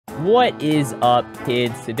What is up,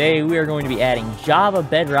 kids? Today we are going to be adding Java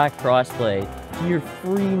Bedrock Crossplay to your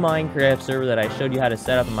free Minecraft server that I showed you how to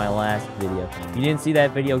set up in my last video. If you didn't see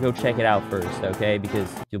that video, go check it out first, okay? Because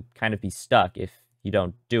you'll kind of be stuck if you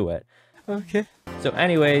don't do it. Okay. So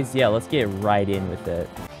anyways, yeah, let's get right in with it.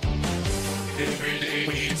 Every day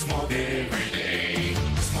we smoke every day.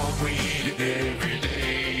 Smoke weed every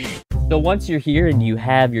day. So once you're here and you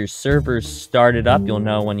have your server started up, you'll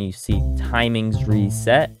know when you see timings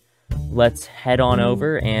reset. Let's head on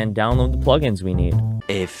over and download the plugins we need.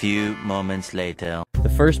 A few moments later. The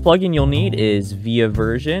first plugin you'll need is Via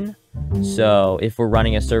Version. So if we're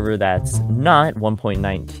running a server that's not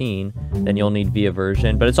 1.19, then you'll need Via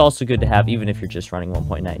Version. But it's also good to have even if you're just running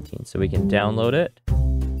 1.19. So we can download it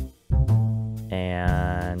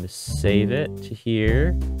and save it to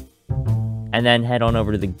here. And then head on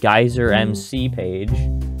over to the Geyser MC page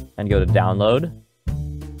and go to download.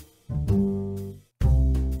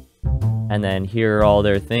 And then here are all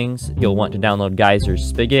their things. You'll want to download Geyser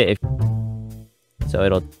Spigot.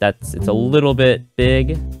 So it's a little bit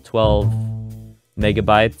big, 12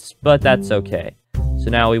 megabytes, but that's okay. So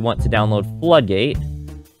now we want to download Floodgate.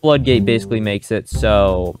 Floodgate basically makes it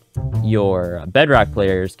so your Bedrock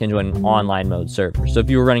players can join an online mode server. So if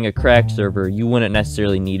you were running a cracked server, you wouldn't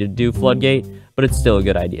necessarily need to do Floodgate, but it's still a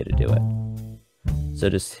good idea to do it. So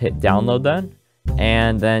just hit download then,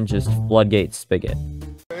 and then just Floodgate Spigot.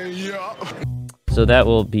 So that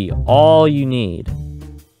will be all you need.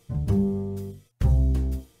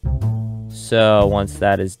 So once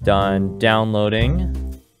that is done downloading,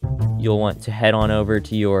 you'll want to head on over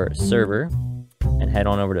to your server and head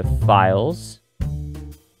on over to Files.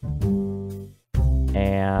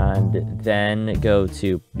 And then go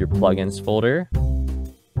to your plugins folder.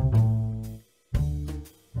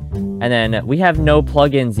 And then we have no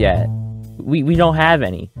plugins yet. We don't have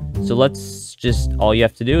any. So let's just, all you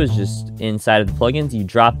have to do is just inside of the plugins, you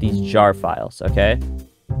drop these jar files, okay?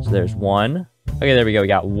 So there's one. Okay, there we go, we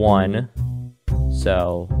got one.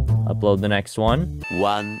 So upload the next one.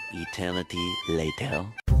 One eternity later.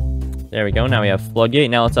 There we go, now we have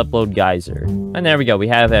Floodgate. Now let's upload Geyser. And there we go, we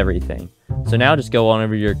have everything. So now just go on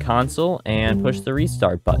over to your console and push the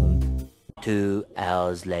restart button. 2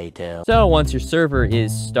 hours later. So once your server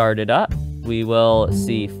is started up, we will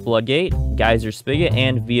see Floodgate, Geyser Spigot,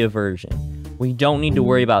 and Via Version. We don't need to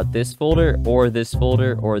worry about this folder, or this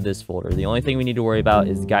folder, or this folder. The only thing we need to worry about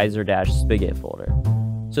is Geyser-Spigot folder.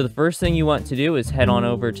 So the first thing you want to do is head on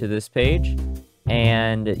over to this page,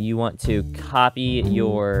 and you want to copy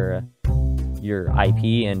your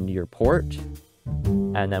IP and your port.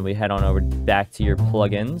 And then we head on over back to your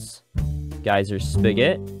plugins, Geyser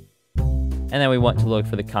Spigot, and then we want to look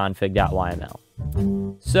for the config.yml.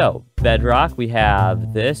 So, Bedrock, we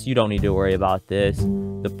have this. You don't need to worry about this.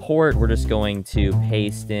 The port, we're just going to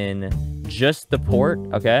paste in just the port,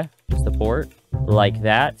 okay? Just the port, like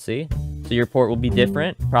that, see? So your port will be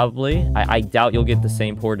different, probably. I doubt you'll get the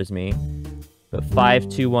same port as me. But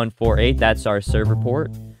 52148, that's our server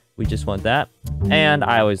port. We just want that. And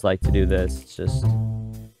I always like to do this, just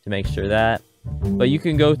to make sure that. But you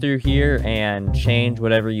can go through here and change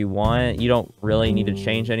whatever you want. You don't really need to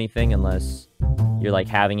change anything unless you're like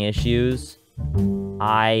having issues.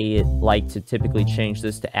 I like to typically change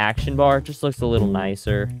this to action bar. It just looks a little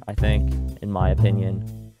nicer, I think, in my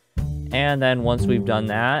opinion. And then once we've done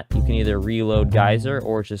that, you can either reload Geyser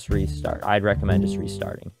or just restart. I'd recommend just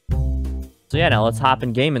restarting. So yeah, now let's hop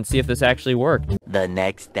in game and see if this actually worked. The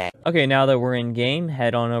next day. Okay, now that we're in game,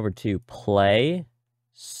 head on over to Play,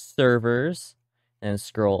 Servers, and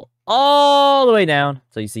scroll all the way down.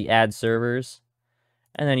 So you see Add Servers.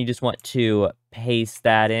 And then you just want to paste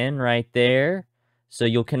that in right there. So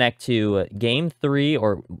you'll connect to game 3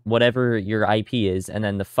 or whatever your IP is. And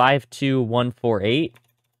then the 52148,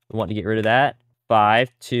 we want to get rid of that.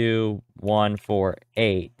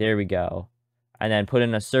 52148. There we go. And then put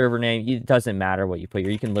in a server name. It doesn't matter what you put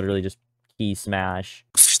here. You can literally just key smash.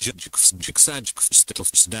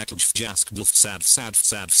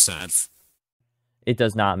 It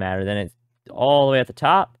does not matter. Then it's all the way at the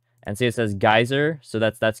top. And see it says Geyser. So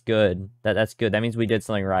that's good. That's good. That means we did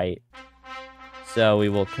something right. So we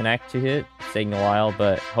will connect to it. It's taking a while,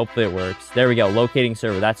 but hopefully it works. There we go. Locating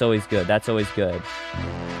server. That's always good. That's always good.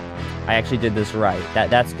 I actually did this right.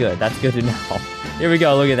 That's good. That's good to know. Here we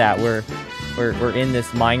go. Look at that. We're in this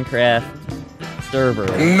Minecraft server.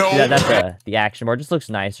 No. Yeah, that's the action bar. Just looks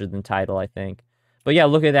nicer than title, I think. But yeah,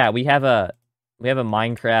 look at that. We have a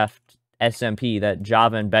Minecraft SMP that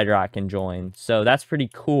Java and Bedrock can join. So that's pretty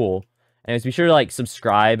cool. Anyways, be sure to like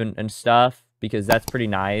subscribe and stuff because that's pretty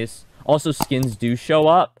nice. Also, skins do show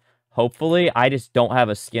up. Hopefully, I just don't have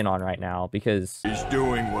a skin on right now because He's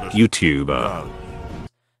doing what a YouTuber.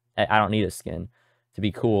 I don't need a skin to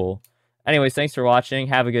be cool. Anyways, thanks for watching.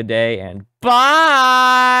 Have a good day, and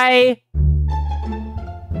bye!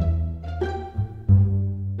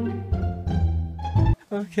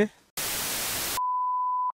 Okay.